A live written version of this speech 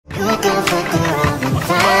don't fuck around and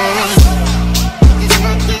find.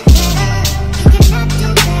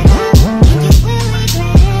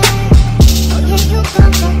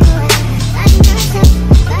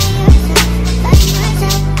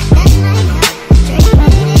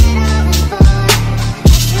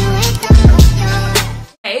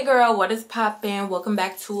 What is poppin'? Welcome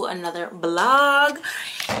back to another vlog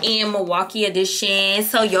in Milwaukee edition.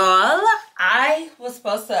 So y'all, I was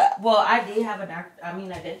supposed to, well, I did have a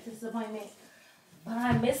dentist appointment, but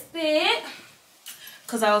I missed it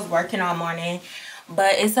because I was working all morning.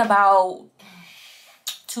 But it's about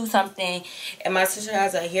 2 something and my sister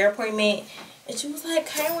has a hair appointment and she was like,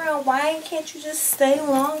 Kyra, why can't you just stay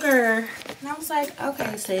longer? And I was like,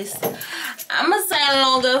 okay sis, I'm gonna stay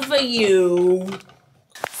longer for you.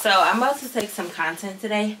 So I'm about to take some content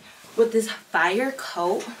today with this fire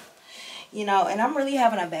coat, you know, and I'm really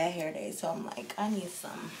having a bad hair day. So I'm like, I need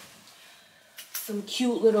some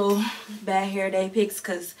cute little bad hair day pics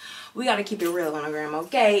because we got to keep it real on the gram,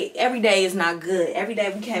 okay? Every day is not good. Every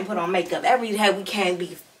day we can't put on makeup. Every day we can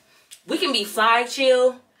be fly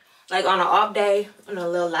chill, like on an off day, on a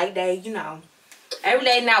little light day, you know. Every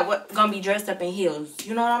day not gonna be dressed up in heels.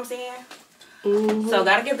 You know what I'm saying? So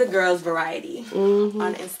gotta give the girls variety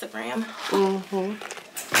on Instagram.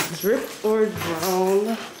 Drip or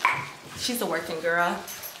drown. She's a working girl.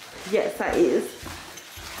 Yes, I is.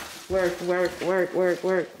 Work, work, work, work,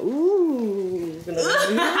 work. Ooh.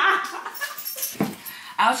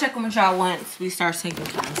 I'll check in with y'all once we start taking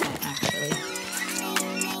content, actually.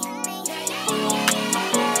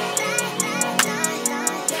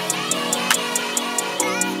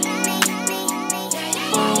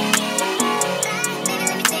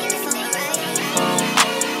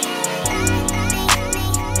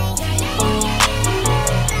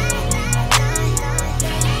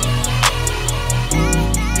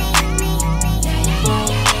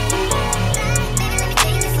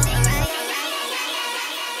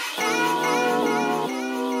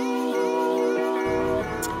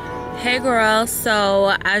 Hey girl,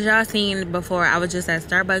 so as y'all seen before, I was just at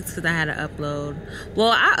Starbucks because I had to upload.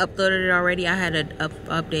 Well, I uploaded it already. I had to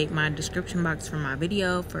update my description box for my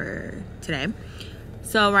video for today.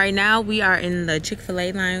 So right now we are in the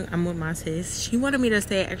Chick-fil-A line. I'm with my sis. She wanted me to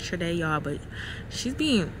stay an extra day, y'all, but she's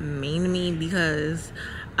being mean to me because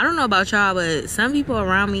I don't know about y'all, but some people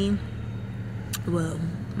around me, well,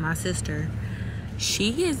 my sister,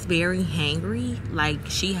 she gets very hangry, like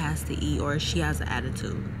she has to eat or she has an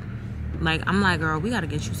attitude. Like, I'm like, girl, we gotta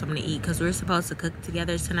get you something to eat because we're supposed to cook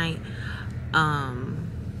together tonight.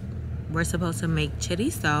 We're supposed to make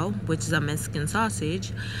chorizo, which is a Mexican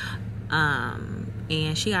sausage.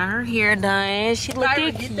 And she got her hair done. She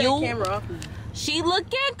looking cute. She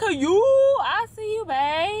looking cute. I see you,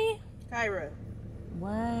 babe. Kyra.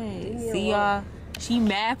 What? See y'all? She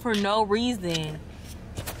mad for no reason.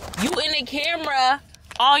 You in the camera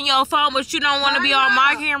on your phone, but you don't want to be on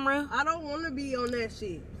my camera. I don't want to be on that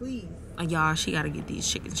shit. Please. Y'all, she gotta get these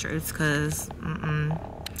chicken strips because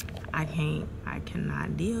I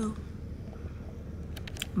cannot deal.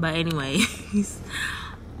 But anyways,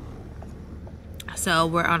 so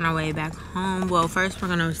we're on our way back home. Well, first we're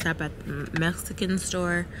gonna stop at the Mexican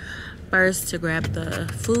store first to grab the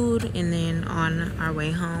food, and then on our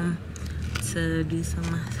way home to do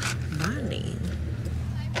some bonding.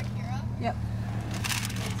 Yep.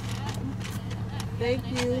 Thank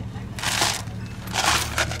you.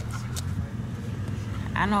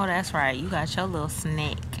 I know that's right. You got your little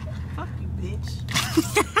snack. Fuck you, bitch.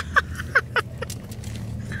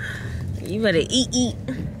 You better eat.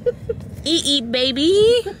 Eat,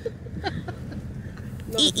 baby.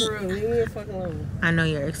 No, eat. For real. Leave me a fucking alone. I know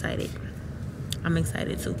you're excited. I'm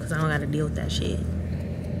excited too because I don't got to deal with that shit.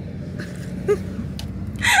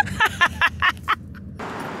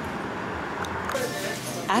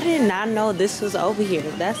 I did not know this was over here.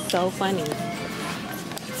 That's so funny.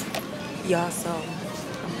 Y'all, so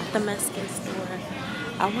I'm at the Mexican store.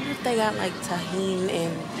 I wonder if they got like tahini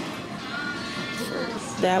and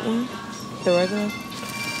that one, the regular.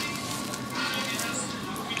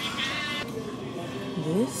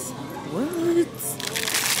 This, what? Is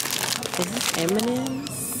this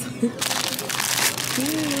M&M's?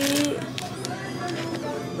 Cute.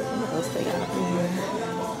 What else they got in here?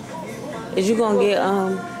 Is you gonna get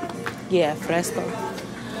yeah, fresco.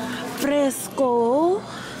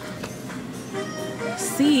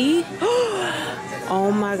 See?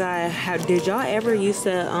 Oh my god, did y'all ever used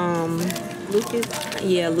to Lucas?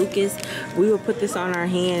 Yeah, Lucas, we would put this on our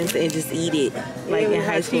hands and just eat it, like in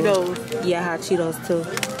high school. Cheetos. Yeah, hot Cheetos too.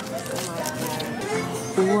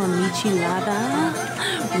 Ooh, a michelada.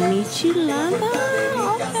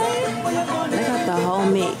 Okay. They got the whole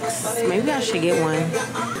mix. Maybe I should get one.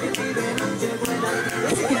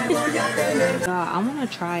 I want to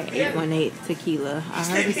try 818 tequila. I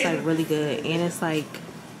heard it's like really good, and it's like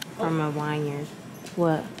from a wine.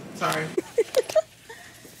 What? Sorry.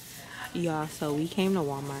 Y'all, so we came to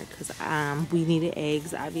Walmart because we needed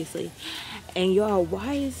eggs, obviously. And y'all,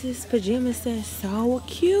 why is this pajama set so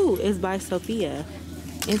cute? It's by Sophia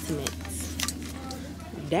Intimates.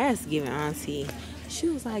 That's giving auntie. She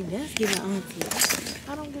was like, that's giving auntie.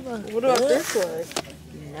 I don't give a What about this one?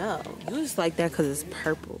 No, you just like that because it's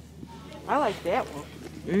purple. I like that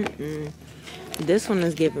one. This one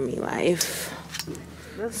is giving me life.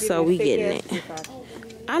 So we getting it.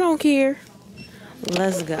 I don't care.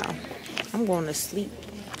 Let's go. I'm going to sleep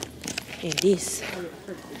in this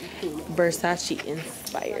Versace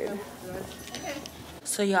inspired.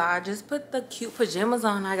 So y'all, I just put the cute pajamas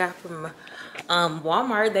on I got from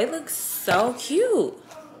Walmart. They look so cute.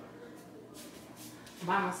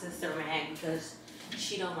 My sister mad because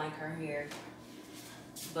she don't like her hair.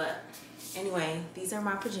 But anyway, these are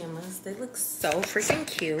my pajamas. They look so freaking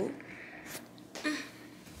cute.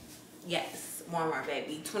 Yes, Walmart,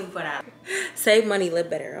 baby. $24. Save money, live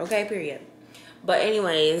better. Okay, period. But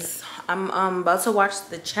anyways, I'm about to watch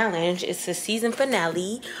the challenge. It's the season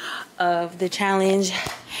finale of the challenge.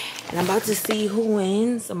 And I'm about to see who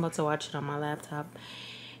wins. I'm about to watch it on my laptop.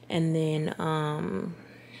 And then,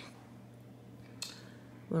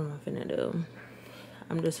 what am I finna do?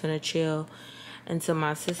 I'm just finna chill until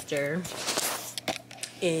my sister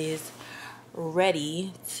is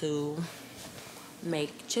ready to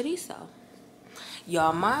make chorizo.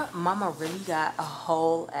 Y'all, my mama really got a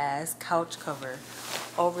whole ass couch cover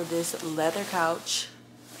over this leather couch.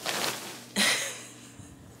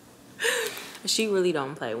 She really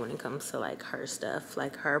don't play when it comes to like her stuff,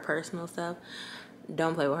 like her personal stuff.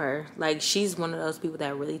 Don't play with her. Like, she's one of those people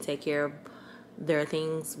that really take care of their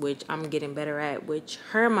things, which I'm getting better at, which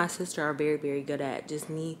her and my sister are very, very good at. Just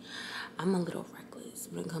me, I'm a little reckless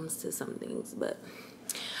when it comes to some things, but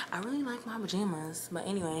I really like my pajamas. But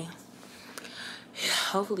anyway,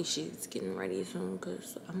 hopefully she's getting ready soon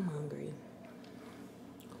because I'm hungry.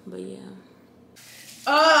 But yeah.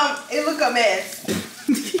 It look a mess.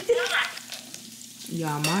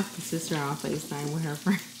 Y'all, my sister on FaceTime with her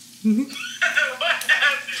friend.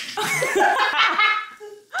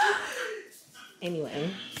 Anyway,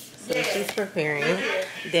 so she's preparing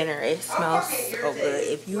dinner. It smells so good.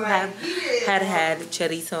 If you have had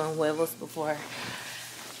chorizo and huevos before,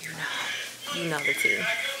 you know the tea.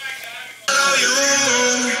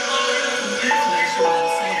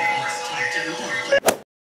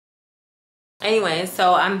 Anyway,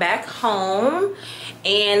 so I'm back home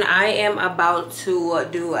and I am about to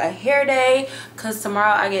do a hair day because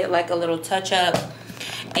tomorrow I get like a little touch up.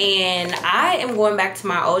 And I am going back to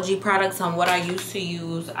my OG products on what I used to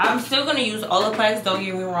use. I'm still going to use Olaplex, don't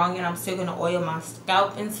get me wrong, and I'm still going to oil my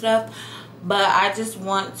scalp and stuff. But I just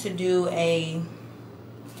want to do a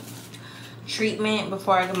treatment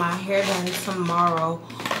before I get my hair done tomorrow.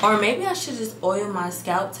 Or maybe I should just oil my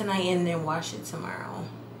scalp tonight and then wash it tomorrow.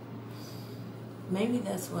 Maybe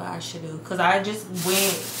that's what I should do. Because I just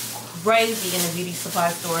went crazy in the beauty supply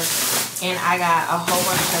store. And I got a whole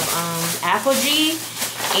bunch of Apogee.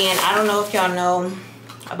 And I don't know if y'all know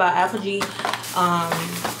about Apogee.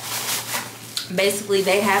 Basically,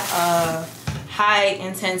 they have a high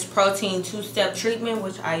intense protein 2-step treatment,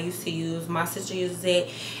 which I used to use. My sister uses it,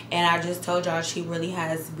 and I just told y'all she really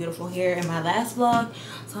has beautiful hair in my last vlog.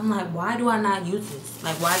 So I'm like, why do I not use this?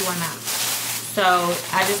 Like, why do I not? So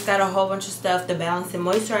I just got a whole bunch of stuff, the balancing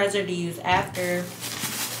moisturizer to use after.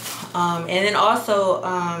 And then also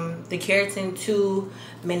the keratin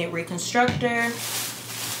 2-minute reconstructor.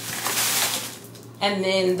 And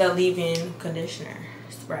then the leave-in conditioner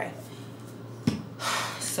spray.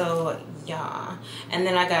 So yeah. And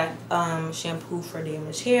then I got shampoo for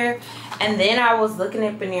damaged hair. And then I was looking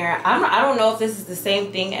up in there. I don't know if this is the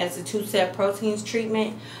same thing as the 2-step proteins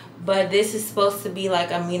treatment, but this is supposed to be like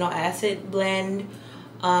amino acid blend.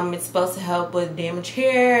 It's supposed to help with damaged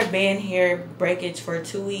hair, band hair breakage for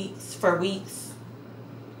weeks.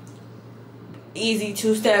 Easy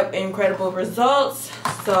 2-step, incredible results.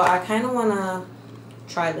 So I kind of want to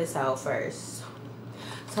try this out first.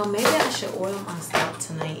 So maybe I should oil my scalp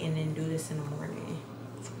tonight and then do this in the morning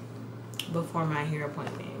before my hair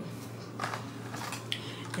appointment.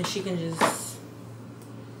 And she can just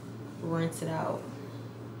rinse it out.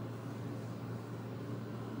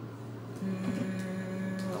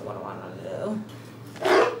 What do I want to do?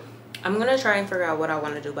 I'm gonna try and figure out what I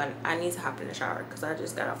want to do, but I need to hop in the shower because I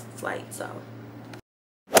just got off a flight. So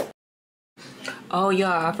Oh,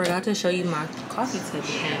 y'all, I forgot to show you my coffee table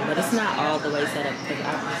pan, but it's not all the way set up because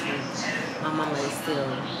obviously my mama is still,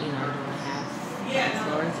 you know, doing half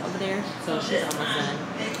floors over there. So she's almost done.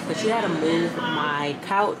 But she had to move my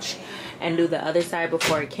couch and do the other side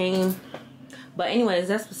before it came. But anyways,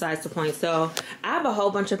 that's besides the point. So I have a whole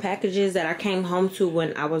bunch of packages that I came home to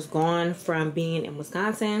when I was gone from being in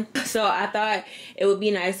Wisconsin. So I thought it would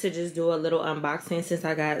be nice to just do a little unboxing since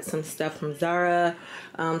I got some stuff from Zara,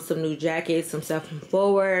 some new jackets, some stuff from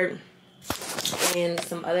Forward, and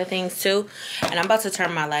some other things too. And I'm about to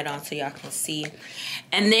turn my light on so y'all can see.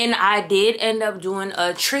 And then I did end up doing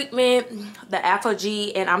a treatment, the Afro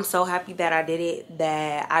G, and I'm so happy that I did it,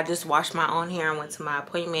 that I just washed my own hair and went to my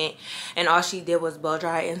appointment, and all she did was blow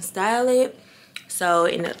dry and style it. So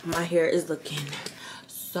my hair is looking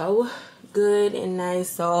so good and nice.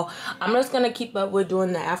 So I'm just gonna keep up with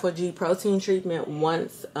doing the Afro G protein treatment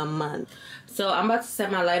once a month. So I'm about to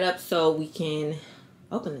set my light up so we can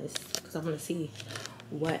open this because I want to see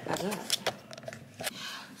what I got.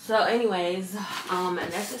 So anyways,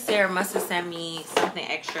 Necessary must have sent me something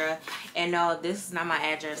extra, and no, this is not my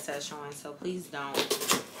address that's showing, so please don't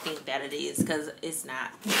think that it is, because it's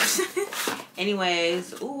not.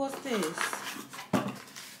 Anyways, ooh, what's this?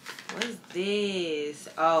 What is this?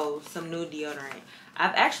 Oh, some new deodorant.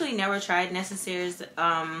 I've actually never tried Necessary's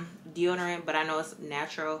deodorant, but I know it's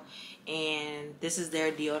natural, and this is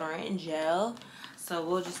their deodorant in gel. So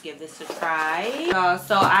we'll just give this a try.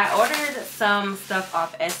 So I ordered some stuff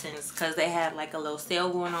off Essence because they had like a little sale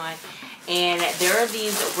going on. And there are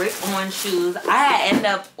these Rick Owens shoes. I had ended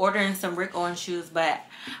up ordering some Rick Owens shoes, but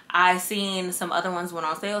I seen some other ones went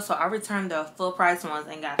on sale. So I returned the full price ones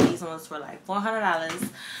and got these ones for like $400.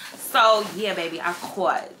 So yeah, baby, I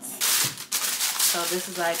caught. So this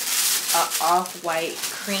is like a off-white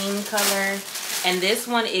cream color. And this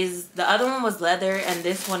one is, the other one was leather, and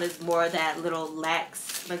this one is more that little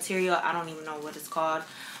lax material. I don't even know what it's called,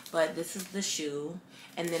 but this is the shoe.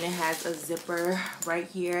 And then it has a zipper right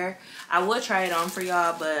here. I would try it on for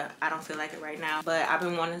y'all, but I don't feel like it right now. But I've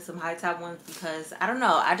been wanting some high top ones because, I don't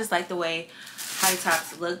know, I just like the way high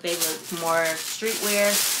tops look. They look more streetwear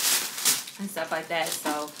and stuff like that.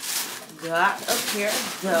 So got a pair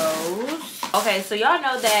of those. Okay, so y'all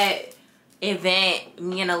know that event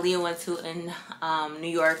me and Allyiah went to in New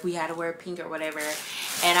York. We had to wear pink or whatever,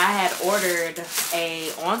 and I had ordered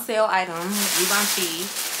a on sale item, Givenchy,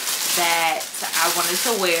 that I wanted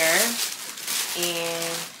to wear.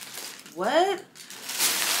 And what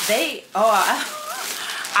they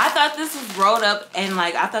I thought this was rolled up, and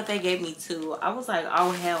like I thought they gave me two. I was like,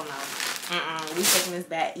 oh hell no, we taking this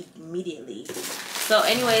back immediately. So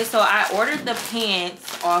anyway, so I ordered the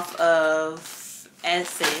pants off of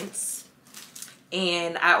Essence,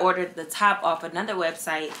 and I ordered the top off another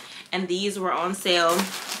website, and these were on sale,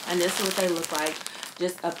 and this is what they look like,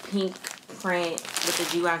 just a pink print with the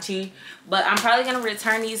Givenchy. But I'm probably gonna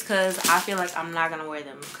return these because I feel like I'm not gonna wear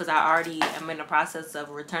them because I already am in the process of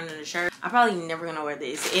returning the shirt. I'm probably never gonna wear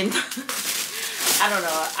this, and I don't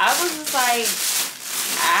know, I was just like,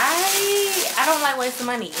 I don't like wasting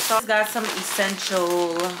money. So I got some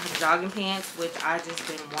essential jogging pants, which I just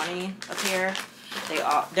been wanting a pair.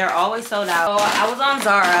 They're always sold out. So I was on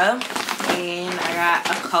Zara and I got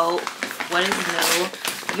a coat. What is new?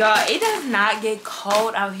 Y'all, it does not get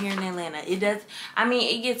cold out here in Atlanta. It does. I mean,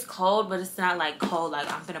 it gets cold, but it's not like cold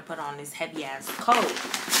like I'm gonna put on this heavy ass coat.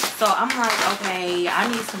 So I'm like, okay, I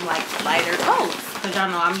need some like lighter coats because y'all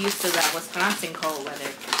know I'm used to that Wisconsin cold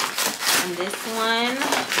weather. And this one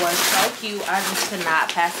was so cute. I just could not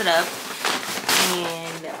pass it up.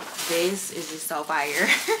 And this is just so fire.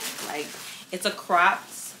 Like, it's a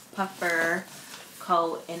cropped puffer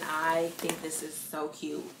coat, and I think this is so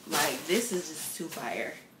cute. Like, this is just too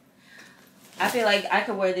fire. I feel like I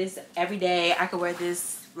could wear this every day. I could wear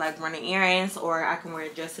this like running errands, or I can wear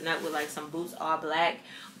it dressing up with like some boots all black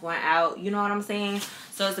going out. You know what I'm saying?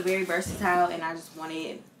 So it's a very versatile, and I just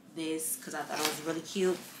wanted this because I thought it was really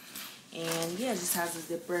cute. And yeah, it just has a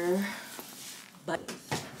zipper. But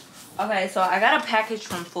okay, so I got a package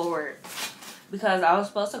from Forward because I was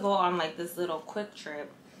supposed to go on like this little quick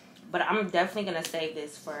trip, but I'm definitely gonna save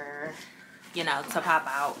this for, you know, to pop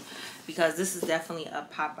out, because this is definitely a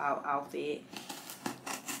pop out outfit.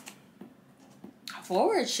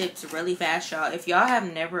 Forward ships really fast, y'all. If y'all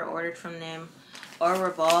have never ordered from them or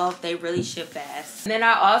Revolve, they really ship fast. And then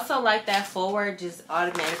I also like that Forward just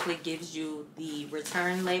automatically gives you the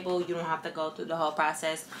return label. You don't have to go through the whole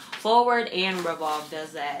process. Forward and Revolve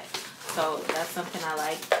does that, so that's something I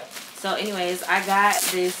like. So anyways, I got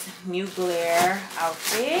this Mugler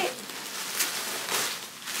outfit.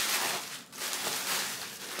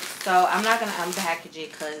 So I'm not gonna unpackage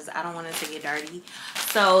it because I don't want it to get dirty.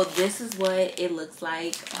 So this is what it looks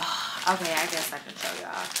like. Oh, okay, I guess I can show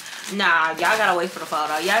y'all. Nah, y'all gotta wait for the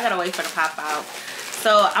photo. Y'all gotta wait for the pop out.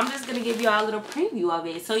 So I'm just gonna give y'all a little preview of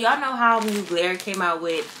it. So y'all know how New Gworl came out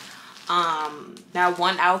with that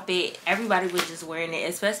one outfit. Everybody was just wearing it,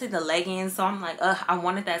 especially the leggings. So I'm like, I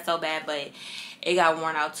wanted that so bad, but it got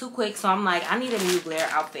worn out too quick. So I'm like, I need a New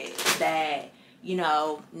Gworl outfit that, you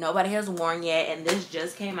know, nobody has worn yet, and this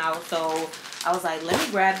just came out. So I was like, let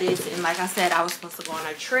me grab this. And like I said, I was supposed to go on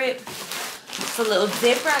a trip. It's a little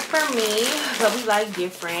different for me, but we like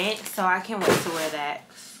different, so I can't wait to wear that.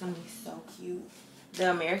 It's gonna be so cute. The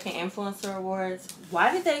American Influencer Awards.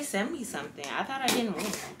 Why did they send me something? I thought I didn't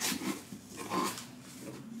win.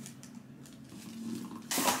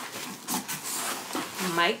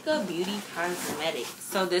 Micah Beauty Cosmetics.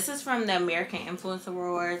 So this is from the American Influencer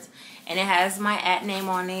Awards, and it has my @ name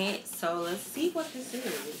on it. So let's see what this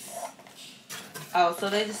is. Oh, so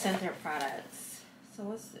they just sent their products. So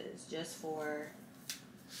what's this? Just for...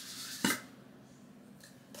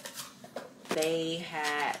 They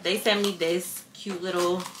sent me this cute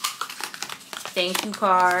little thank you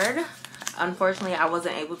card. Unfortunately, I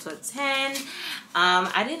wasn't able to attend.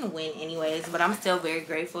 I didn't win anyways, but I'm still very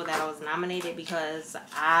grateful that I was nominated, because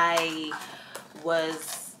I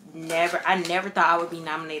never thought I would be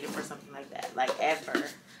nominated for something like that, like ever.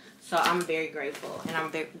 So I'm very grateful, and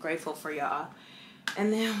I'm very grateful for y'all.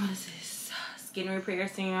 And then what is this? Skin repair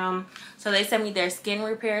serum. So they sent me their skin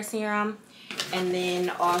repair serum, and then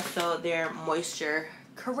also their moisture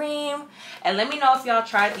cream. And let me know if y'all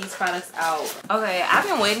tried these products out. Okay, I've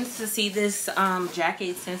been waiting to see this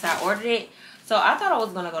jacket since I ordered it. So I thought I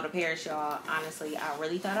was gonna go to Paris, y'all. Honestly, I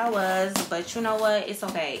really thought I was, but you know what? It's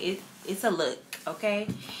okay. It's a look, okay?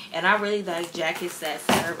 And I really like jackets that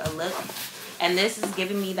serve a look. And this is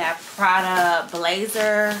giving me that Prada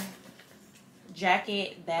blazer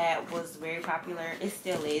jacket that was very popular. It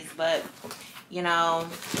still is, but you know,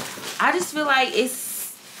 I just feel like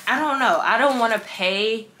I don't know. I don't want to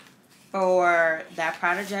pay for that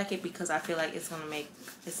Prada jacket because I feel like it's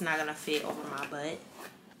not gonna fit over my butt.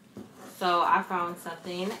 So I found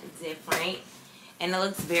something different, and it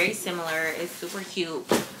looks very similar. It's super cute.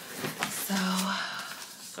 So,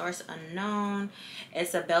 source unknown.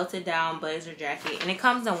 It's a belted down blazer jacket, and it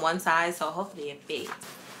comes in one size, so hopefully it fits.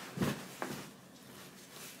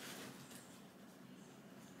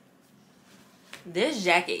 This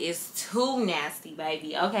jacket is too nasty,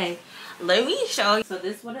 baby. Okay, let me show you. So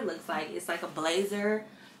this is what it looks like. It's like a blazer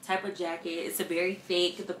type of jacket. It's a very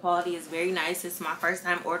thick. The quality is very nice. It's my first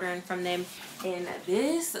time ordering from them, and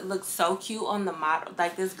this looks so cute on the model.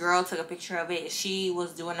 Like, this girl took a picture of it. She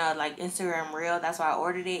was doing a like Instagram reel. That's why I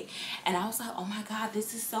ordered it, and I was like, oh my god,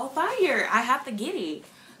 this is so fire. I have to get it.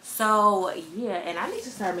 So yeah, and I need to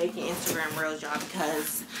start making Instagram reels, y'all,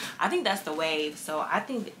 because I think that's the wave. So I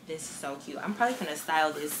think this is so cute. I'm probably gonna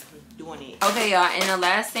style this doing it. Okay, y'all, and the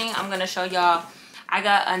last thing I'm gonna show y'all, I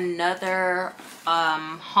got another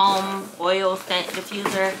home oil scent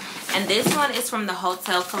diffuser, and this one is from the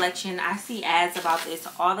Hotel Collection. I see ads about this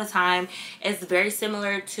all the time. It's very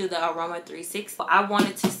similar to the Aroma 360. I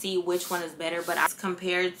wanted to see which one is better, but it's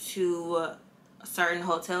compared to certain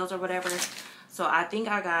hotels or whatever. So I think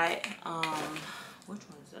I got which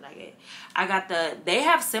ones did I get? I got they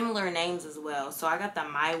have similar names as well. So I got the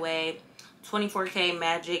My Way 24K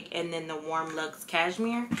Magic, and then the Warm Luxe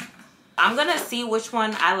Cashmere. I'm gonna see which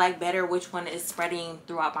one I like better, which one is spreading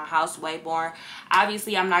throughout my house way more.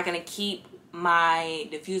 Obviously, I'm not gonna keep my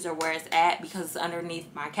diffuser where it's at because it's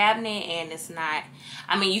underneath my cabinet, and it's not,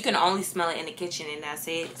 I mean, you can only smell it in the kitchen and that's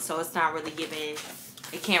it. So it's not really giving,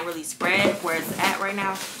 it can't really spread where it's at right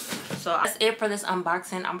now. So that's it for this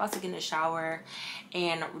unboxing. I'm about to get in the shower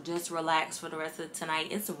and just relax for the rest of tonight.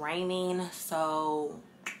 It's raining, so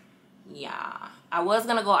yeah. I was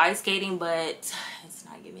gonna go ice skating, but it's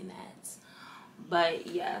not giving that. But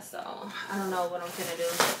yeah, so I don't know what I'm gonna do,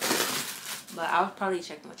 but I'll probably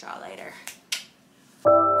check with y'all later.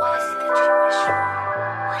 What is it that you wish for?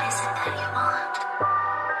 What is it that you want?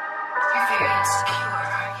 You're very insecure,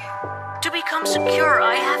 aren't you? To become secure,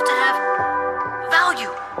 I have to have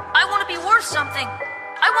value. I want to be worth something.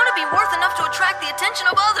 I want to be worth enough to attract the attention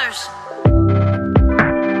of others.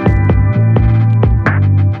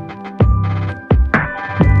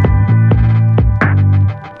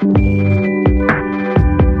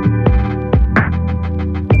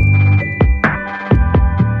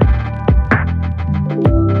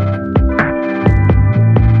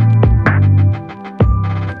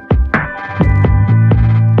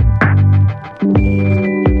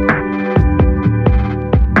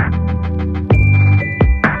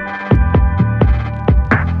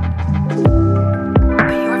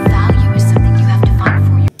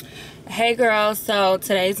 Hey girl, so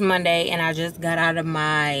today's Monday and I just got out of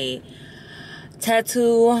my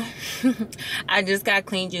tattoo. I just got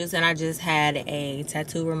clean juice and I just had a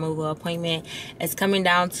tattoo removal appointment. It's coming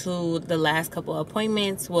down to the last couple of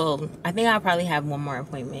appointments. Well, I think I'll probably have one more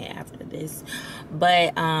appointment after this,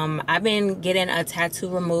 but I've been getting a tattoo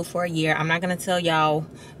removed for a year. I'm not gonna tell y'all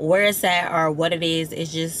where it's at or what it is.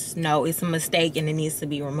 It's just, no, it's a mistake and it needs to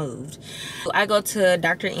be removed. I go to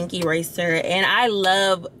Dr. Ink Eraser and I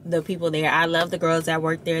love the people there. I love the girls that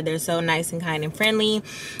work there. They're so nice and kind and friendly,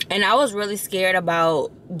 and I was really scared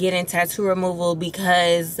about getting tattoo removal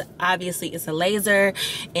because obviously it's a laser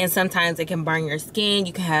and sometimes it can burn your skin.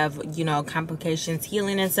 You can have, you know, complications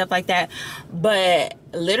healing and stuff like that. But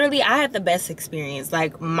literally I had the best experience.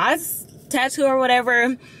 Like my tattoo or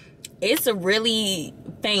whatever, it's really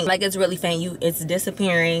faint. Like it's really faint. It's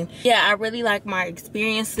disappearing. Yeah, I really like my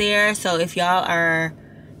experience there. So if y'all are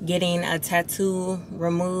getting a tattoo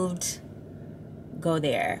removed, go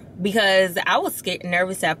there, because I was scared,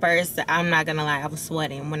 nervous at first. I'm not gonna lie, I was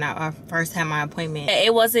sweating when I first had my appointment.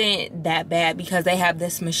 It wasn't that bad because they have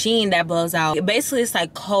this machine that blows out, basically it's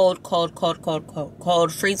like cold,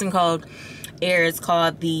 freezing cold air. It's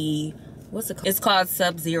called the, what's it called? It's called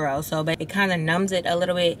Sub-Zero. So it kind of numbs it a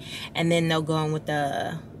little bit, and then they'll go in with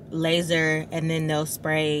the laser and then they'll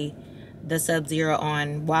spray the Sub-Zero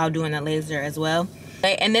on while doing the laser as well.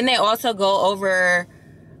 And then they also go over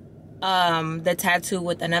the tattoo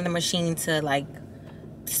with another machine to like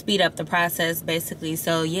speed up the process basically.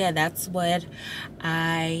 So yeah, that's what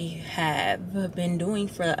I have been doing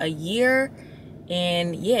for a year.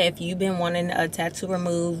 And yeah, if you've been wanting a tattoo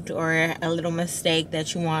removed or a little mistake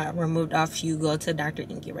that you want removed off you, go to Dr.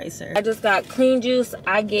 Ink Eraser. I just got clean juice.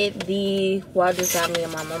 I get the, well, I just got me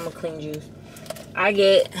and my mama clean juice. I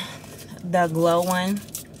get the glow one,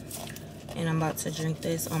 and I'm about to drink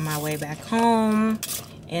this on my way back home.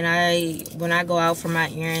 And when I go out for my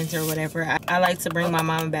errands or whatever, I like to bring my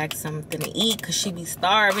mama back something to eat because she be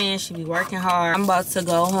starving, she be working hard. I'm about to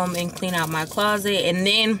go home and clean out my closet, and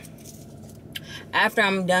then after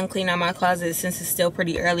I'm done cleaning out my closet, since it's still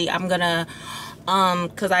pretty early, I'm gonna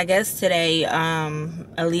because I guess today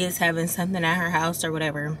Allyiah's having something at her house or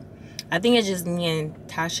whatever. I think it's just me and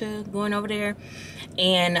Tasha going over there.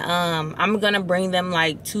 And I'm gonna bring them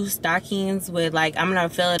like 2 stockings with like, I'm gonna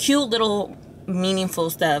fill it cute little meaningful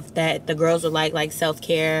stuff that the girls would like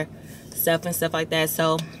self-care stuff and stuff like that.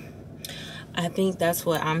 So I think that's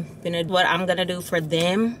what I'm gonna do for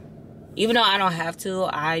them. Even though I don't have to,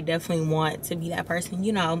 I definitely want to be that person,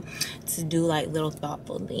 you know, to do like little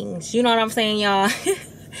thoughtful things, you know what I'm saying, y'all?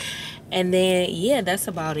 And then yeah, that's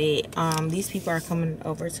about it. These people are coming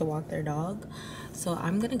over to walk their dog, so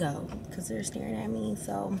I'm gonna go because they're staring at me.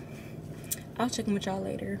 So I'll check in with y'all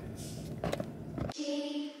later.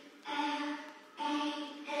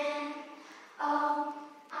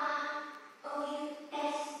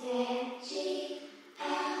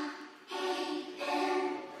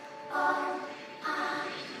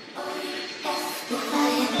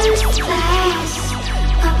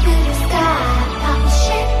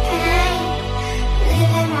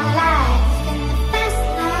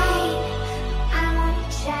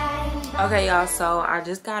 Okay, y'all, so I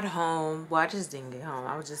just got home. Well, I just didn't get home.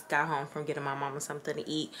 I just got home from getting my mama something to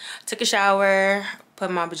eat. Took a shower,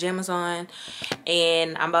 put my pajamas on,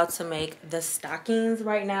 and I'm about to make the stockings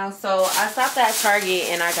right now. So I stopped at Target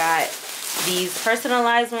and I got these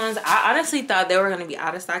personalized ones. I honestly thought they were going to be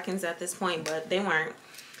out of stockings at this point, but they weren't.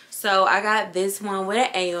 So I got this one with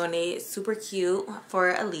an A on it. Super cute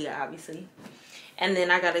for Allyiah, obviously. And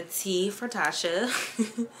then I got a T for Tasha.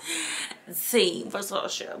 C for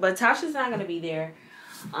Tasha. But Tasha's not going to be there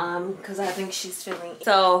because I think she's feeling.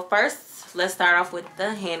 So first, let's start off with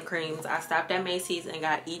the hand creams. I stopped at Macy's and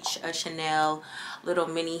got each a Chanel little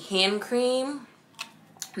mini hand cream.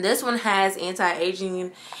 This one has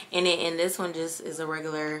anti-aging in it, and this one just is a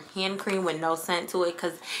regular hand cream with no scent to it.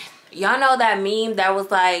 Because y'all know that meme that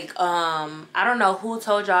was like, I don't know who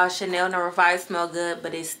told y'all Chanel No. 5 smell good,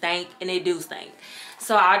 but it stank, and it do stink.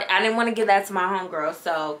 So I didn't want to give that to my homegirl,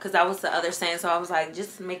 so because that was the other scent. So I was like,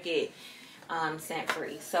 just make it scent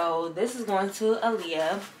free. So this is going to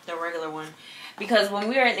Allyiah, the regular one, because when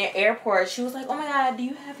we were in the airport, she was like, oh my god, do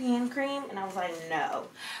you have hand cream? And I was like, no.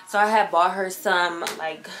 So I had bought her some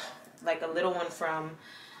like a little one from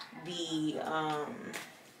the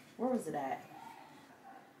where was it at?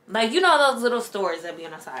 Like, you know those little stores that be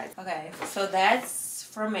on the side. Okay, so that's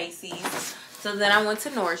from Macy's. So then I went to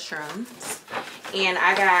Nordstrom's and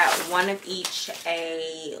I got one of each,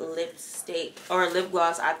 a lipstick or lip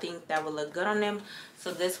gloss I think that would look good on them.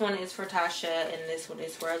 So this one is for Tasha and this one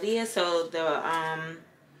is for Allyiah. So the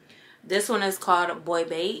this one is called Boy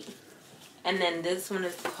Bait. And then this one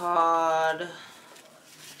is called,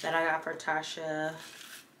 that I got for Tasha.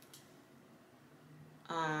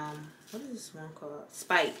 What is this one called?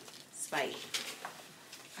 Spite.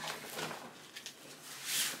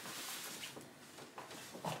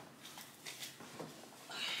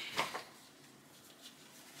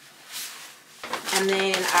 And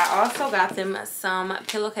then I also got them some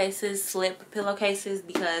pillowcases, slip pillowcases,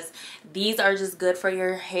 because these are just good for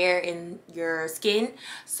your hair and your skin.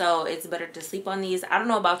 So it's better to sleep on these. I don't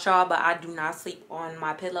know about y'all, but I do not sleep on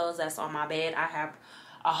my pillows that's on my bed. I have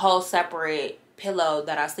a whole separate pillow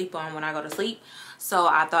that I sleep on when I go to sleep. So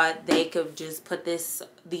I thought they could just put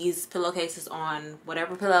these pillowcases on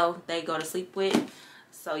whatever pillow they go to sleep with.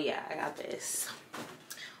 So yeah, I got this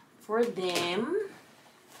for them.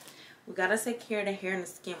 We gotta take care of the hair and the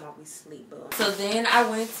skin while we sleep, boo. So then I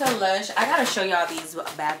went to Lush. I gotta show y'all these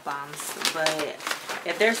bath bombs, but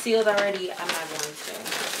if they're sealed already, I'm not going to.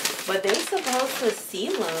 But they're supposed to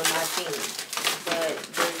seal them, I think, but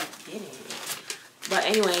they didn't. But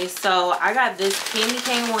anyway, so I got this candy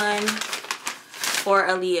cane one for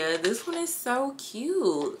Allyiah. This one is so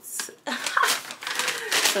cute. So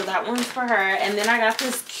that one's for her. And then I got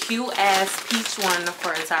this cute ass peach one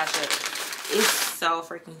for Tasha. It's so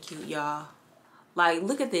freaking cute, y'all. Like,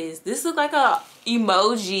 look at this. This looks like a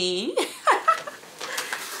emoji.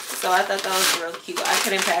 So I thought that was real cute. I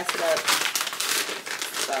couldn't pass it up.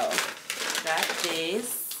 So got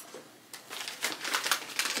this.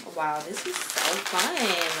 Wow, this is so fun.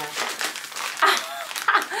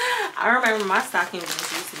 I remember my stockings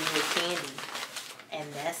just used to be with candy. And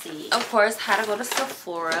that's it. Of course, had to go to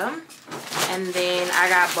Sephora. And then I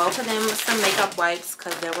got both of them some makeup wipes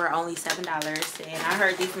because they were only $7. And I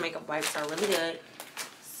heard these makeup wipes are really good.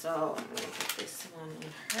 So I'm going to put this one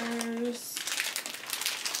in hers.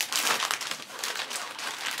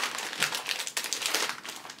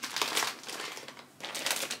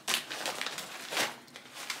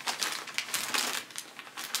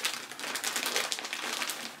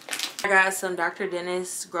 I got some Dr.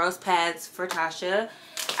 Dennis Gross Pads for Tasha.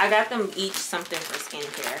 I got them each something for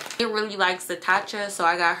skincare. She really likes the Tatcha, so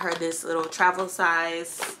I got her this little travel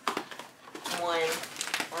size one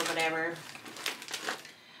or whatever.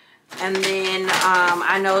 And then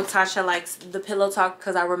I know Tasha likes the Pillow Talk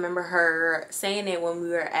because I remember her saying it when we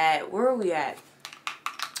were at, where were we at?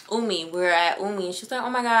 Umi. We were at Umi and she's like, oh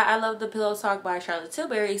my god, I love the Pillow Talk by Charlotte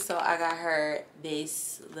Tilbury. So I got her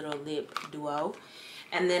this little lip duo.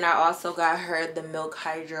 And then I also got her the Milk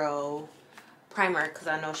Hydro primer because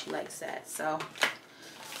I know she likes that. So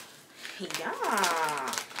yeah.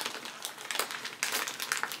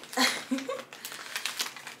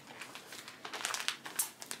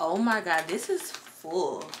 Oh my god, this is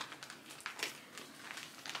full.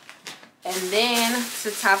 And then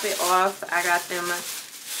to top it off, I got them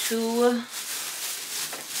 2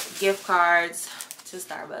 gift cards to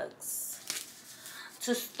Starbucks.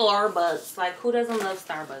 Like, who doesn't love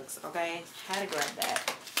Starbucks? Okay, had to grab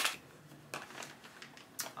that.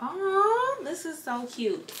 Oh, this is so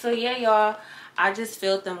cute. So yeah, y'all, I just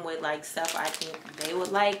filled them with like stuff I think they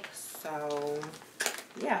would like. So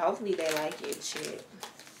yeah, hopefully they like it. Shit,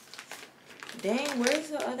 dang, where's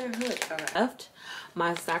the other hood? I left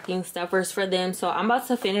my stocking stuffers for them, so I'm about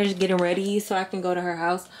to finish getting ready so I can go to her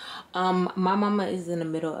house. My mama is in the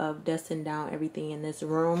middle of dusting down everything in this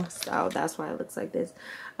room, so that's why it looks like this.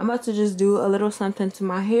 I'm about to just do a little something to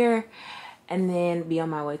my hair and then be on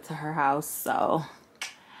my way to her house. So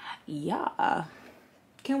yeah,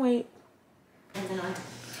 can't wait.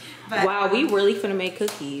 But, wow, we really finna make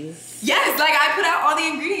cookies. Yes, like I put out all the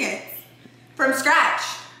ingredients from scratch.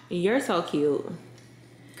 You're so cute.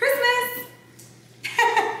 Christmas.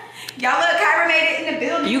 Y'all look, Kyra made it in the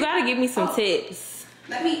building. You gotta give me some tips.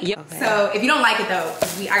 Let me. Yep. Okay. So if you don't like it though,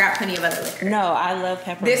 I got plenty of other liquor. No, I love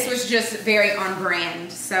peppermint. This was just very on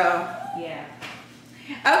brand. So yeah.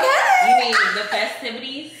 okay. You mean the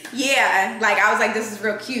festivities? Yeah, like I was like, this is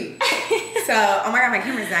real cute. So, oh my god, my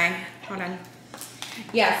camera's dying. Hold on.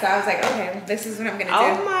 Yeah, so I was like, okay, this is what I'm gonna do.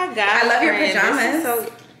 Oh my god, I love your friend. pajamas.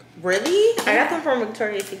 So, really? I got them from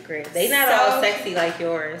Victoria's Secret. They not all sexy like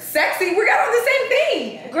yours. Sexy? We got on the same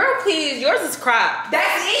thing. Girl, please, yours is cropped.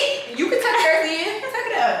 That's it? You can tuck yours in. Tuck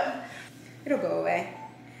it up. It'll go away.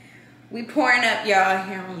 We pouring up, y'all.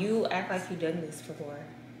 Here. You act like you done this before.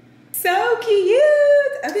 So cute.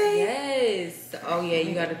 Okay. Yes. Oh yeah,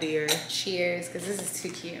 you gotta do your cheers, because this is too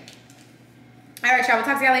cute. All right, y'all. We'll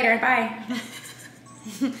talk to y'all later. Bye.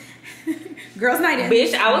 Girls' night in.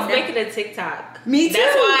 Bitch, I was making a TikTok. Me too.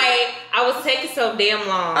 That's why I was taking so damn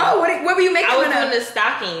long. Oh, what were you making? I was doing the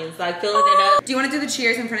stockings, like filling it up. Do you want to do the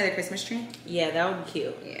cheers in front of the Christmas tree? Yeah, that would be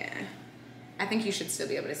cute. Yeah. I think you should still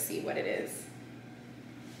be able to see what it is.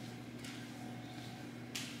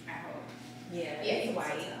 I hope. Yeah, it's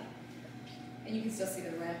white. And you can still see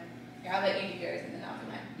the rim. Yeah, I'll let you do yours and then I'll do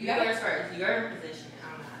mine. You got yours first. You're in position.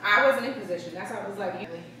 I'm not. I wasn't in position. That's why I was like,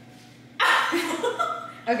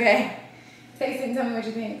 okay. Taste it and tell me what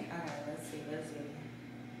you think. Alright, let's see.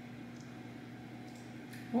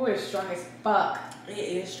 Ooh, it's strong as fuck. It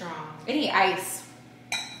is strong. It need ice.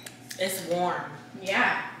 It's warm.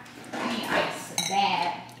 Yeah. I need ice.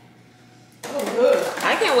 Bad. Oh, good.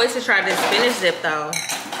 I can't wait to try this spinach dip though.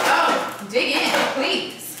 Oh, dig in,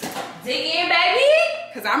 please. Dig in, baby.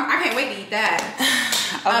 Cause I can't wait to eat that.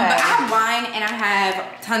 Okay. But I have wine and I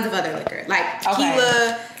have tons of other liquor, like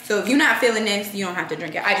tequila. So if you're not feeling this, you don't have to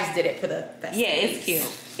drink it. I just did it for the festivities. Yeah, it's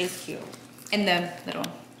cute. It's cute. And the little.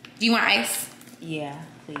 Do you want ice? Yeah,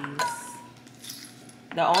 please.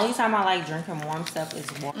 The only time I like drinking warm stuff is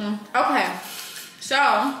warm. Okay.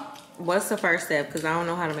 So What's the first step? Because I don't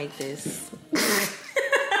know how to make this.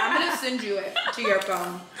 I'm gonna send you it to your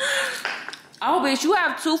phone. Oh, bitch, you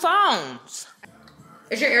have 2 phones.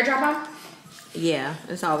 Is your airdrop on? Yeah,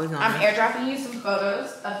 it's always on. I'm airdropping you some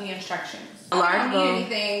photos of the instructions. A large I don't bowl. need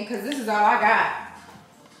anything because this is all I got.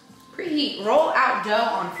 Preheat. Roll out dough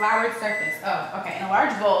on floured surface. Oh, okay. In a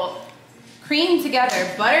large bowl, cream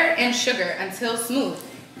together butter and sugar until smooth.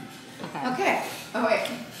 Okay. Oh wait.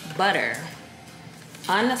 Butter.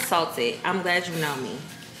 Unsalted. I'm glad you know me.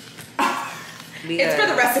 It's for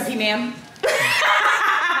the recipe, ma'am.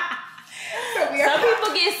 Some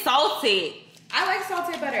people get salted. I like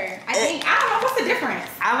salted butter. I don't know what's the difference.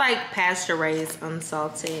 I like pasture raised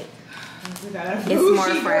unsalted. It's more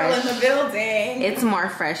fresh. in the building. It's more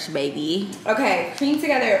fresh, baby. Okay, cream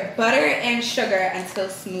together butter and sugar until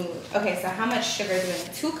smooth. Okay, so how much sugar is in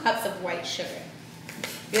it? 2 cups of white sugar.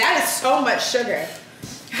 That is so much sugar.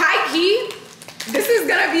 High key, this is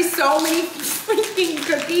gonna be so many freaking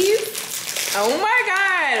cookies. Oh my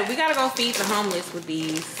God, we gotta go feed the homeless with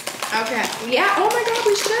these. Okay, yeah, oh my God,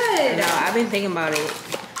 we should. No, I've been thinking about it.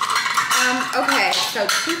 Okay, so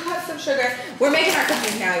 2 cups of sugar. We're making our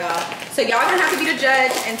cookies now, y'all. So y'all gonna have to be the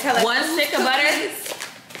judge and tell us. 1 stick of butter?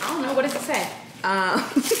 I don't know, what does it say?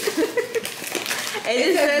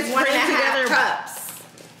 It says 1.5 together. cups.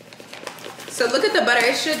 So look at the butter.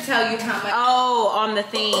 It should tell you how much. Oh, on the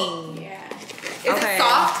thing. Yeah. Is it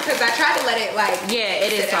soft? Because I tried to let it like. Yeah,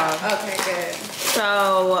 it is soft. Okay, good.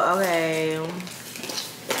 So, okay.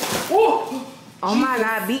 Ooh. Oh my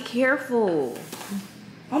God, be careful.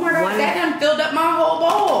 Oh my God, that done filled up my whole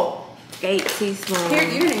bowl. 8 teaspoons. Here,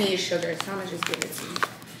 you're gonna need sugar, so I'm gonna just give it to you.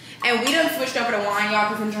 And we done switched over to wine, y'all,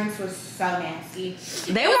 because them drinks was so nasty.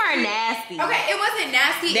 They weren't nasty. Okay, it wasn't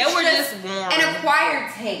nasty. They it's were just warm. an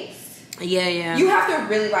acquired taste. Yeah, yeah. You have to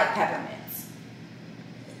really like peppermints.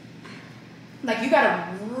 Like, you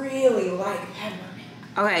gotta really like peppermint.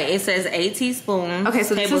 Okay, it says 8 teaspoons. Okay,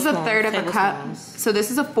 so this is a third of a cup. Tablespoons. So this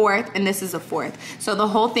is a fourth, and this is a fourth. So the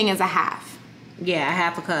whole thing is a half. Yeah, a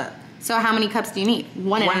half a cup. So how many cups do you need?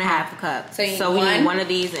 1.5 1.5 cup. So, you so need we need 1 of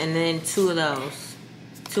these and then 2 of those.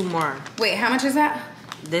 2 more. Wait, how much is that?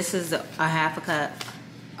 This is a half a cup.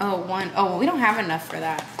 Oh, 1. Oh, well, we don't have enough for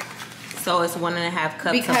that. So it's 1.5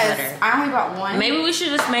 cups Because of butter. I only bought 1. Maybe we should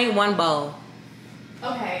just make 1 bowl.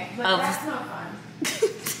 Okay, but Of- that's not fun.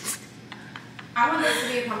 I want this to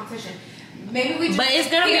be a competition. Maybe we just. But it's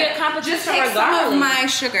gonna be a competition Just take some regardless. of my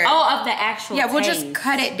sugar. Oh, of the actual yeah, we'll taste. just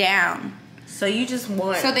cut it down. So you just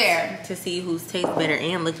want So there. to see whose tastes better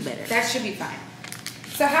and looks better. That should be fine.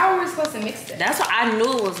 So how are we supposed to mix this? That's what I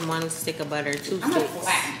knew it was 1 stick of butter, 2 I'm gonna sticks.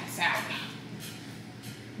 flatten this out.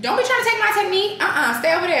 Don't be trying to take my technique.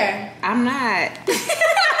 Stay over there. I'm not.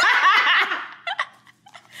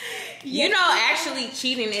 You know, actually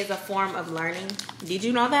cheating is a form of learning. Did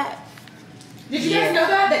you know that? Did you guys know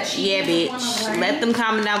that? That cheating Yeah, is a form of bitch. learning? Let them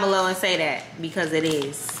comment down below and say that because it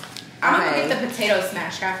is. I'm Okay. gonna get the potato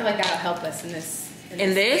smasher. I feel like that'll help us in this.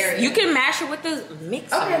 In this, area. you can mash it with the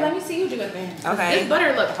mixer. Okay, let me see you do it then. Okay. This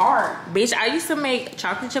butter look hard. Bitch, I used to make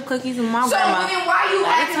chocolate chip cookies with my So grandma. then why you all the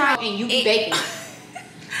acting time. like and you be baking?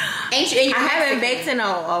 Ain't you? And you I haven't Mexican. baked in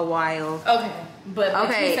a while. Okay, but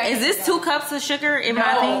Okay, is this 2 cups of sugar in my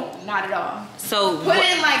thing? No, not at all. So Put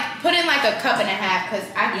in like a cup and a half because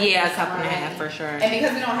I can Yeah, make a cup some and a already. half for sure. And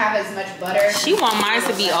because we don't have as much butter, she want mine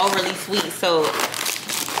to be overly sweet, so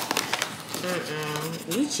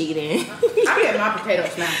you cheating. I'm getting my potato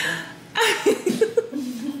smasher.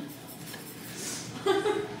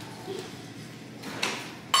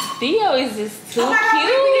 Theo is just too Oh my God,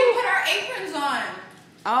 cute. we didn't put our aprons on.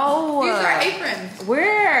 Oh, These are aprons.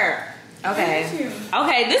 where? Okay. Thank you.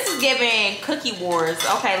 Okay, this is giving cookie wars.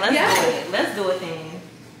 Okay, let's Yeah. do it. Let's do it then.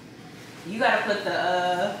 You gotta put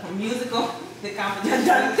the musical. The competition.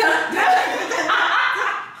 Dun, dun, dun.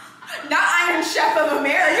 Not Iron Chef of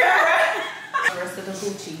America. The rest of the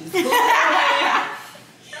hoochies.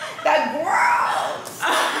 That gworls.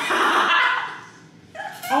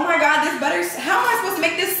 Oh my god, this butter's. How am I supposed to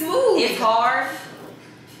make this smooth? It's hard.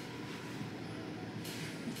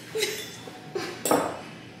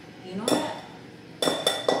 You know that?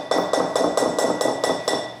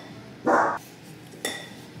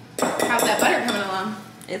 How's that butter coming along?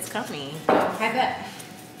 It's coming. I bet.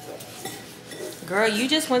 Girl, you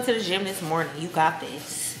just went to the gym this morning. You got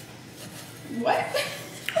this. What?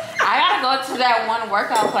 I gotta go to that one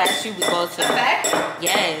workout class you would go to. Back?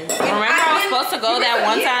 Yes. Remember I was supposed to go that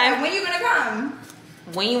one time? When you gonna come?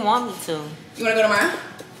 When you want me to. You wanna go tomorrow?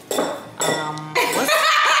 What's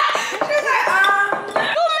She's like,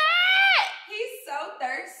 Who mad? he's so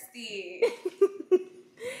thirsty.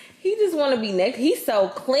 He just want to be next. He's so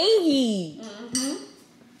clingy.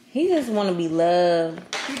 He just want to be loved.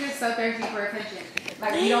 He's just so thirsty for attention.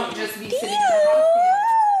 Like, you don't just be sitting in the house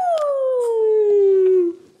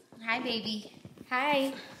together. Hi, baby.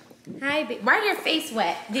 Hi. Hi, baby. Why is your face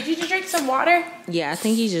wet? Did you just drink some water? Yeah, I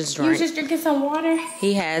think he just You drank. was just drinking some water?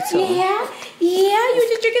 He had to. Yeah? Yeah, you were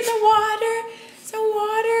just drinking some water. Some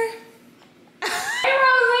water. Hey,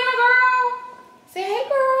 Rosanna, girl. Say hey,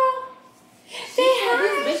 girl. Say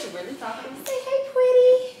hi. This bitch really talking to me. Say hey,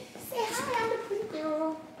 pretty. Say hi, I'm the pretty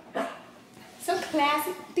girl. So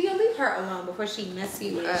classy. Theo, leave her alone before she mess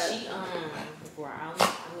you up. She growl.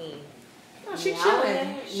 I mean, No, she meowing. chilling.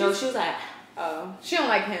 No, she was like, Oh, she don't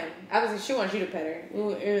like him. She wants you to pet her.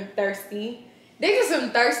 You're thirsty. They just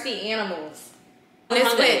some thirsty animals. This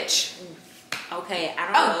hungry. bitch. okay, I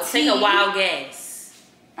don't know. Take tea. a wild guess.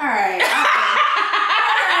 All right. All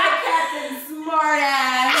right, Captain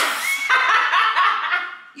Smartass.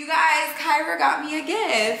 You guys, Kyra got me a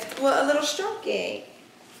gift. Well, a little stroking.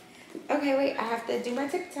 Okay, wait. I have to do my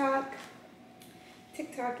TikTok.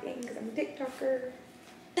 TikToking because I'm a TikToker.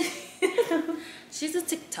 She's a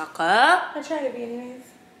TikToker. I try to be anyways.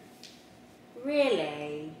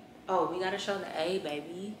 Really? Oh, we gotta show the A,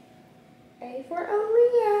 baby. A for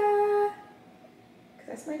Allyiah. Because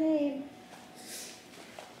that's my name.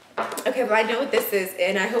 Okay, well, I know what this is,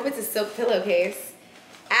 and I hope it's a silk pillowcase.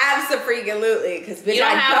 Absolutely, because bitch, You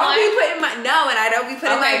don't I have don't one? be putting my and I don't be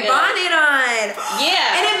putting my Okay, good. bonnet on.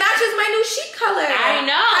 Yeah. And it matches my new sheet color. I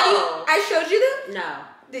know. I showed you them.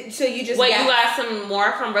 No. So you just Wait, you got some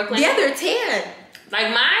more from Brooklyn? Yeah, they're tan,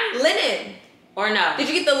 Like mine? linen. Or no? Did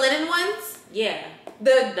you get the linen ones? Yeah.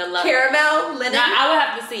 The love- caramel linen. No, I would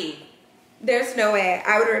have to see. There's no way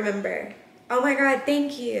I would remember. Oh my god,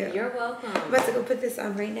 thank you. You're welcome. I'm about to go put this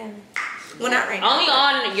on right now. Well, not right now. Only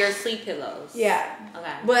on your sleep pillows. Yeah.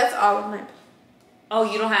 Okay. Well, that's all of my. Oh,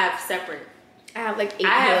 you don't have separate. I have like 8 I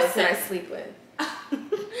have pillows that I 6. sleep with. I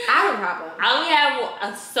have a problem. I only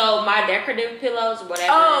have so my decorative pillows, whatever.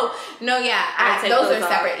 Oh no, yeah, I take those are off.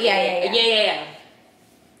 separate. Yeah. Yeah.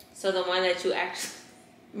 So the one that you actually.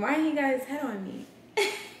 Why are you guys head on me?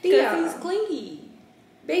 Because he's clingy.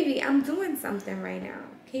 Baby, I'm doing something right now.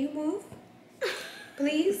 Can you move?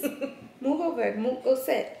 Please move over. Move. Go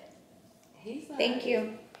sit. He's like, Thank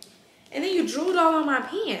you. And then you drooled all on my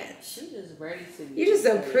pants. She's just ready to. You're just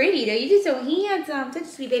so pretty, though. You're just so handsome. Such a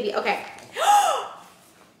sweet baby. Okay.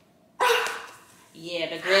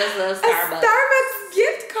 Yeah, the girls love A Starbucks. Starbucks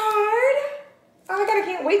gift card. Oh my god, I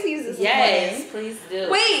can't wait to use this. Yes, morning. please do.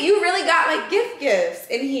 Wait, you really got like gifts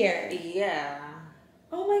in here. Yeah.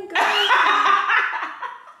 Oh my god.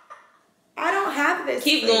 I don't have this.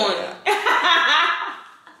 Keep for going. you.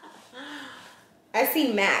 I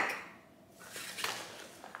see Mac.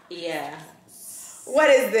 Yeah. What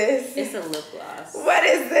is this? It's a lip gloss. What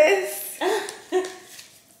is this?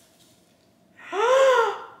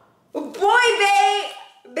 Boy, babe.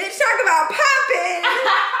 Bitch, talk about popping.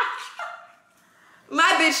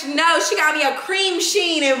 My bitch knows she got me a cream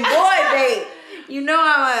sheen and boy, babe. You know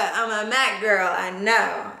I'm a MAC girl. I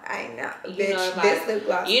know. You Bitch, know this lip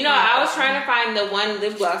gloss. You know, I was trying to find the one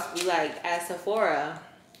lip gloss we like at Sephora.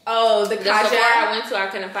 Oh, the Sephora I Kaja. went to, I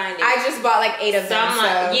couldn't find it. I just bought like 8 of So them. I'm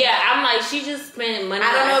like, yeah, I'm like, she just spent money.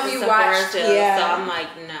 I don't know on if you Sephora watched, sale, yeah. So I'm like,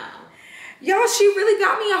 no. Y'all, she really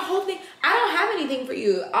got me a whole thing. I don't have anything for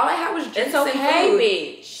you. All I had was drinks It's okay, and food.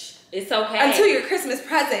 bitch. It's okay. Until your Christmas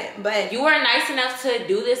present, but You were nice enough to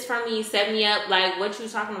do this for me, set me up, like, what you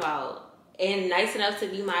talking about? And nice enough to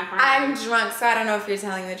be my friend. I'm drunk, so I don't know if you're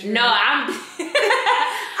telling the truth. No, I'm...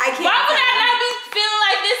 I can't. Why would I not be feeling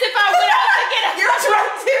like this if I went out to get a... You're drunk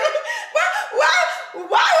too.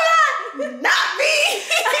 Why would I not be?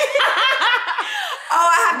 Oh,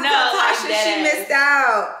 I have to No, tell like Tasha that she ass. missed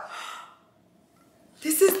out.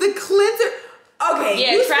 This is the cleanser. Okay,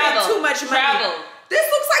 Yeah, you travel. spent too much money. Travel. This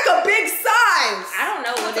looks like a big size. I don't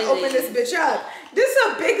know what to it open is. this bitch up. This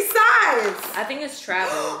is a big size. I think it's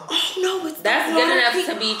travel. Oh no, it's That's the good water enough pick-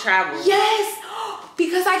 to be travel. Yes,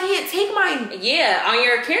 because I can't take mine. Yeah, on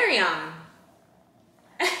your carry-on.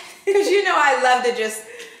 Because you know I love to just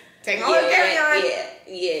take my little carry on.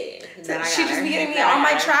 Yeah. Then I She got just her. be getting me Then I all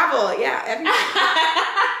my got her. travel. Yeah, everything.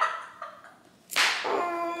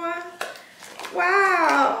 Oh,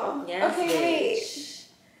 wow. Yes, okay, bitch. wait.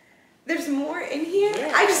 There's more in here?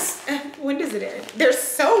 Yeah. I just, when does it end? There's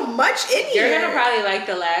so much in here. You're gonna probably like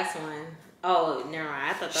the last one. Oh, never mind.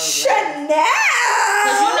 I thought that was Chanel!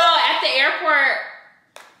 Because you know, at the airport,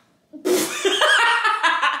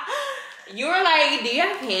 you were like, do you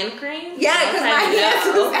have hand cream? Yeah, because my hands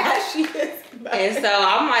no. was ashy as fuck. And so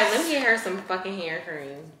I'm like, let me get her some fucking hair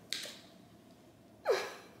cream.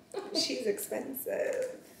 She's expensive.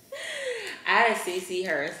 I had to CC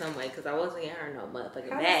her in some way because I wasn't getting her no motherfucking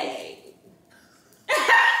bag.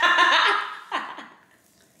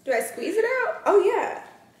 Do I squeeze it out? Oh, yeah.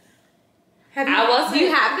 Have you, I wasn't. Do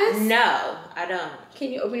you have this? No, I don't.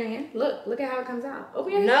 Can you open your hand? Look at how it comes out.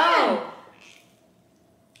 Open your hand. No.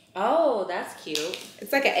 Oh, that's cute.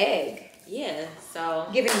 It's like an egg. Yeah, so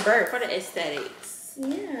Giving birth. for the aesthetics,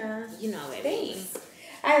 Yeah. you know what I mean. Thanks.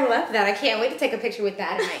 I love that. I can't wait to take a picture with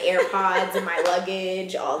that and my AirPods and my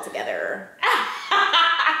luggage all together.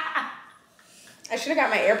 I should have got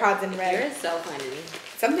my AirPods in red. You're so funny.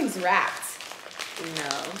 Something's wrapped.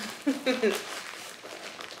 No.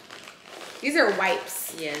 These are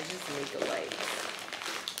wipes. Yeah, just make a light.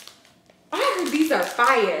 I heard these are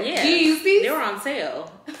fire. Yeah. Do you use these? They were on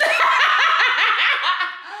sale.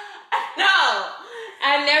 No,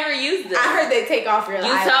 I never used them. I heard they take off your you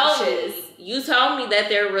lashes. You told me that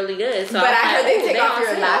they're really good. So But I was heard like, they take off on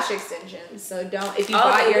your sale. lash extensions. So don't, if you Oh,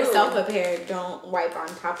 bought they do. yourself a pair, don't wipe on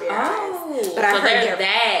top of your eyes. Oh, But I so heard they're they're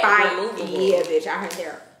that fire. removable. Yeah, bitch. I heard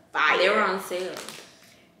they're fire. They were on sale.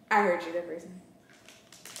 I heard you the first time.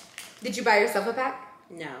 Did you buy yourself a pack?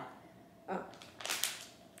 No. Oh.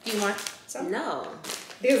 Do you want some? No.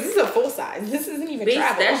 Because this is a full size. This isn't even Bitch,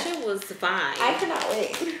 travel. that shit was fine. I cannot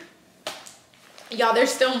wait. Y'all, there's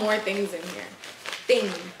still more things in here.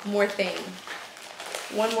 More thing.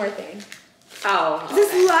 One more thing. Oh. Is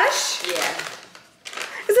this Lush? Yeah.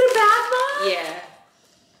 Is it a bath bomb? Yeah.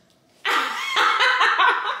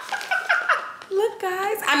 Look,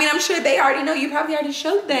 guys. I mean, I'm sure they already know. You probably already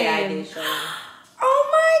showed them. Yeah, I did show them. Oh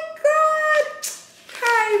my God.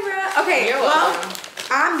 Kyra. Okay, You're well, welcome.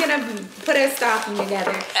 I'm going to put a stocking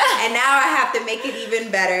together. And now I have to make it even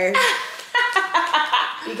better.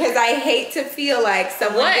 Because I hate to feel like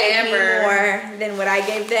someone gave me Whatever. more than what I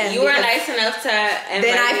gave them. You were because nice enough to invite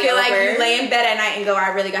then I me feel like over. you lay in bed at night and go, I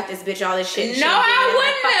really got this bitch all this shit. No, I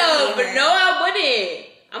wouldn't have. But no, I wouldn't.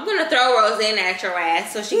 I'm gonna throw Rosanna at your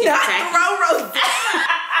ass so she can Not attack you. throw Rose.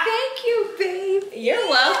 Thank you, babe. You're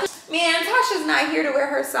welcome. Man, Tasha's not here to wear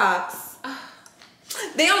her socks.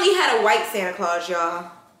 They only had a white Santa Claus,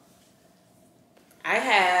 y'all. I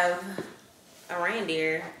have a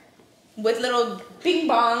reindeer. With little bing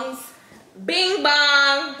bongs. Bing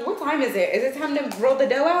bong. What time is it? Is it time to roll the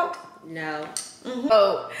dough out? No.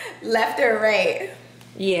 Oh, left or right?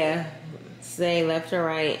 Yeah. Say left or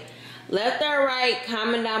right. Left or right.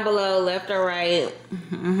 Comment down below. Left or right.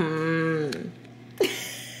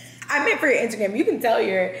 I meant for your Instagram. You can tell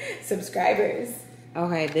your subscribers.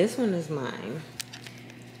 Okay, this one is mine.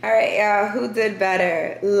 All right, y'all. Who did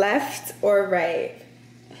better? Left or right?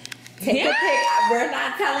 Take a pick. We're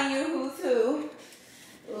not telling you who's who.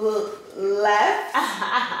 Left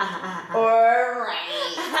or right?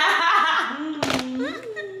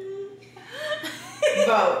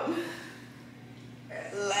 Vote.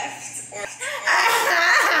 Left or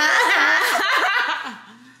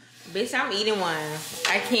Bitch, I'm eating one.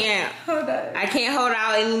 I can't. Hold on. I can't hold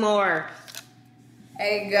out anymore.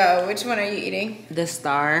 There you go. Which one are you eating? The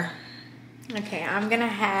star. Okay, I'm gonna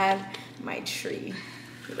have my tree.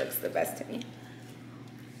 It looks the best to me.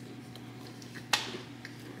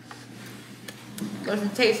 What's the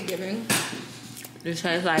taste giving? This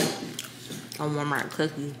tastes like a Walmart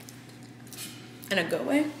cookie. In a good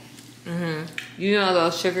way? You know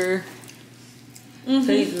those sugar cookies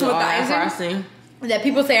with With all the that icing? frosting? That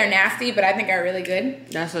people say are nasty, but I think are really good.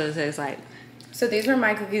 That's what it tastes like. So these were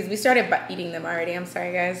my cookies. We started eating them already. I'm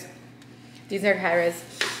sorry, guys. These are Kyra's.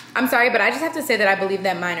 I'm sorry, but I just have to say that I believe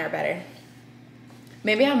that mine are better.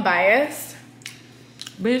 Maybe I'm biased.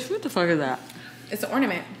 Bitch, what the fuck is that? It's an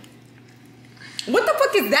ornament. What the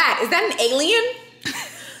fuck is that? Is that an alien?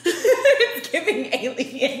 It's giving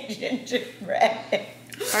alien gingerbread.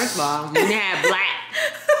 First of all, we didn't have black.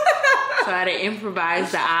 So I had to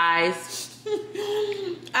improvise the eyes.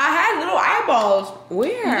 had little eyeballs.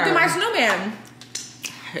 Where? Look at my snowman.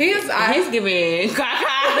 He's giving caca.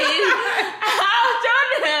 Show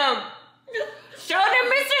them. Show them,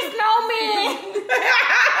 Mr. Snowman.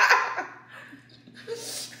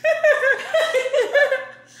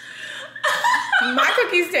 My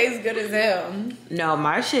cookies taste good as hell. No,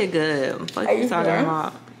 my shit good. Fuck you talking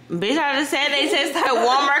about? Bitch, I just said they taste like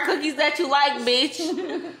Walmart cookies that you like, bitch.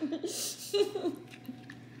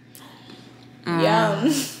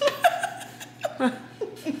 Yum.